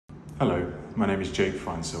Hello, my name is Jake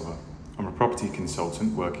Finesilver. I'm a property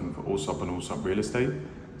consultant working for Allsop and Allsop Real Estate,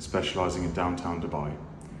 specialising in downtown Dubai.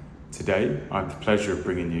 Today, I have the pleasure of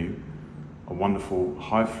bringing you a wonderful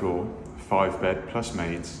high floor, 5-bed plus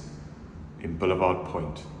maids in Boulevard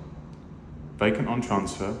Point. Vacant on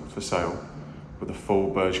transfer for sale with a full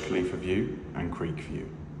Burj Khalifa view and creek view.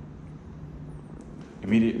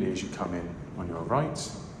 Immediately as you come in on your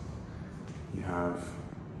right, you have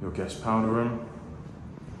your guest powder room.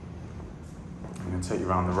 I'm going to take you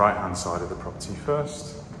around the right hand side of the property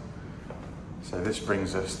first. So this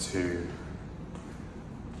brings us to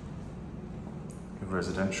the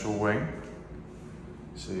residential wing.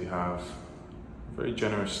 So you have a very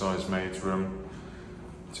generous sized maid's room.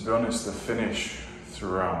 To be honest, the finish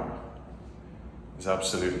throughout is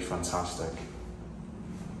absolutely fantastic.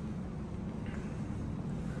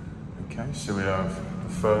 Okay, so we have the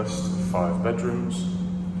first 5 bedrooms.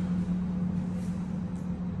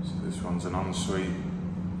 So this one's an ensuite.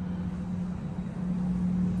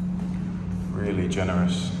 Really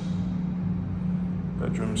generous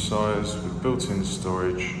bedroom size with built-in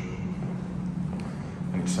storage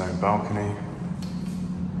and its own balcony.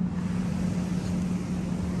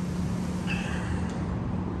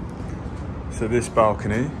 So this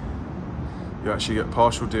balcony, you actually get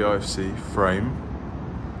partial DIFC frame,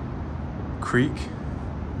 creek,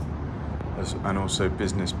 and also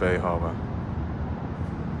business bay harbour.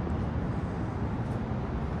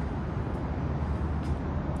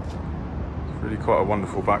 It's really quite a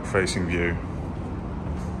wonderful back-facing view.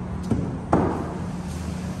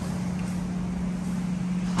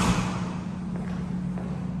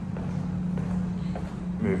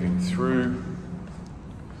 Moving through,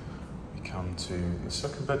 we come to the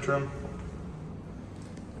second bedroom.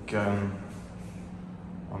 Again,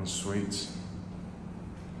 ensuite.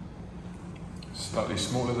 Slightly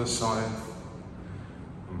smaller this side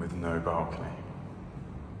and with no balcony.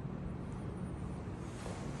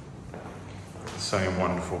 Same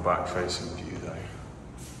wonderful back-facing view though.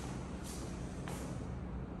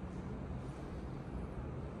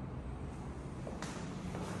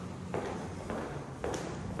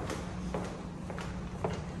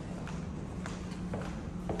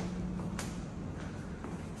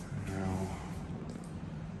 Now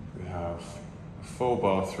we have a full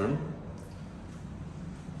bathroom.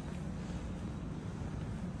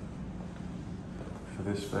 For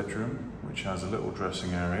this bedroom, which has a little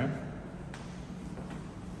dressing area.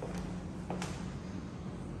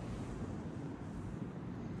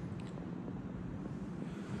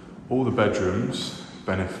 All the bedrooms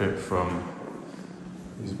benefit from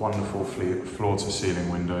these wonderful floor-to-ceiling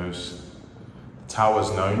windows. The tower is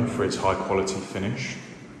known for its high-quality finish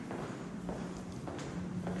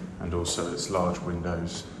and also its large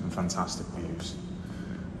windows and fantastic views.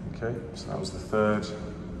 Okay, so that was the third.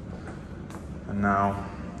 And now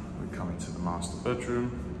we come into the master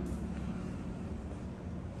bedroom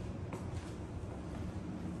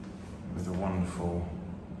with a wonderful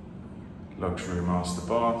luxury master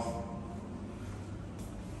bath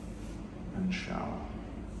and shower.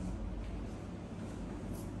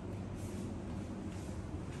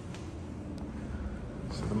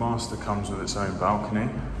 So the master comes with its own balcony,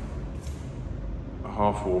 a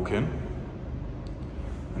half walk-in,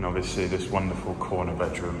 and obviously this wonderful corner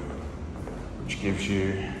bedroom, which gives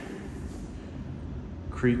you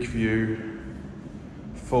creek view,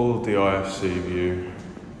 full DIFC view,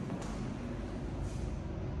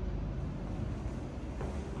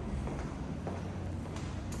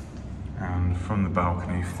 and from the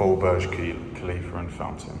balcony, full Burj Khalifa and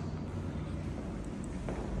fountain.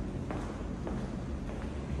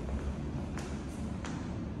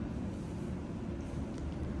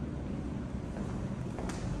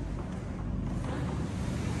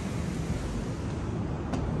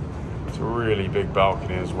 A really big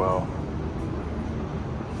balcony as well.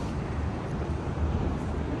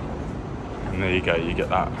 And there you go, you get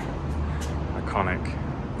that iconic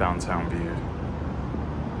downtown view.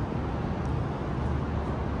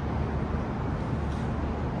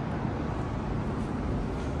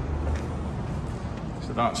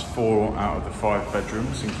 So that's 4 out of the 5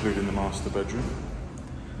 bedrooms, including the master bedroom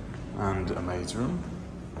and a maid's room.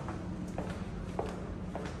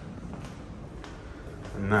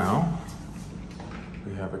 And now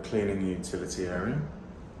we have a cleaning utility area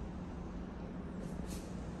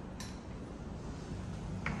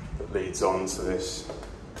that leads on to this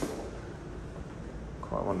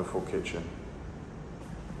quite wonderful kitchen.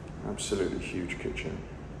 Absolutely huge kitchen.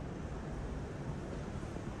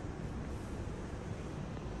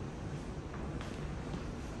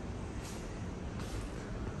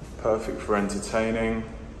 Perfect for entertaining,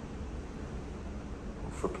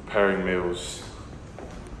 or for preparing meals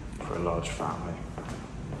for a large family.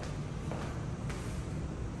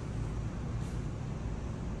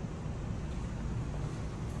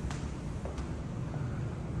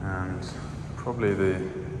 And probably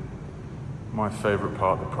my favourite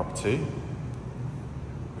part of the property,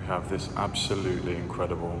 we have this absolutely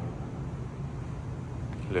incredible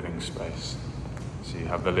living space. So you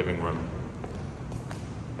have the living room,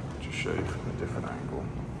 just show you from a different angle.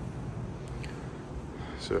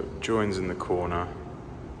 So it joins in the corner,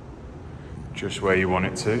 just where you want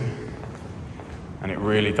it to. And it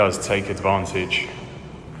really does take advantage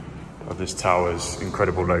of this tower's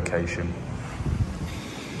incredible location.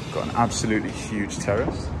 Got an absolutely huge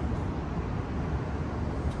terrace.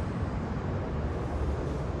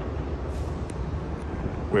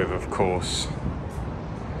 With, of course,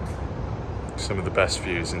 some of the best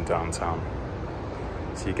views in downtown.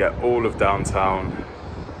 So you get all of downtown,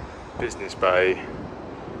 Business Bay,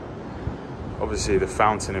 obviously the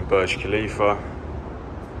fountain in Burj Khalifa,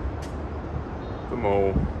 the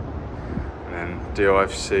mall, and then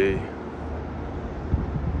DIFC,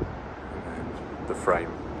 and then the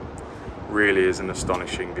frame. Really is an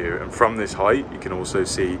astonishing view, and from this height you can also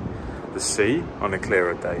see the sea on a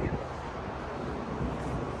clearer day.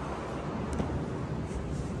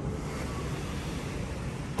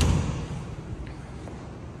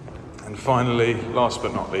 And finally, last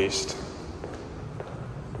but not least,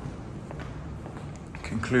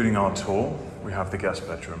 concluding our tour, we have the guest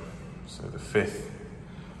bedroom. So the 5th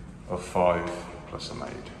of 5 plus a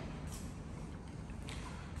maid.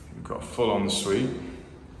 You've got a full ensuite.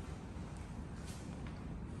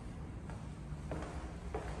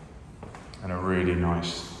 And a really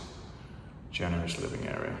nice, generous living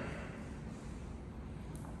area.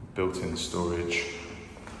 Built-in storage.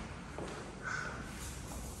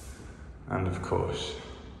 And of course,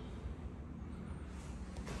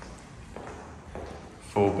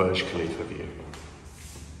 full Burj Khalifa view.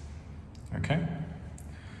 Okay?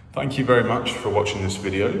 Thank you very much for watching this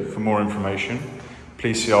video. For more information,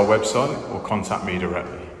 please see our website or contact me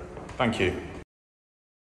directly. Thank you.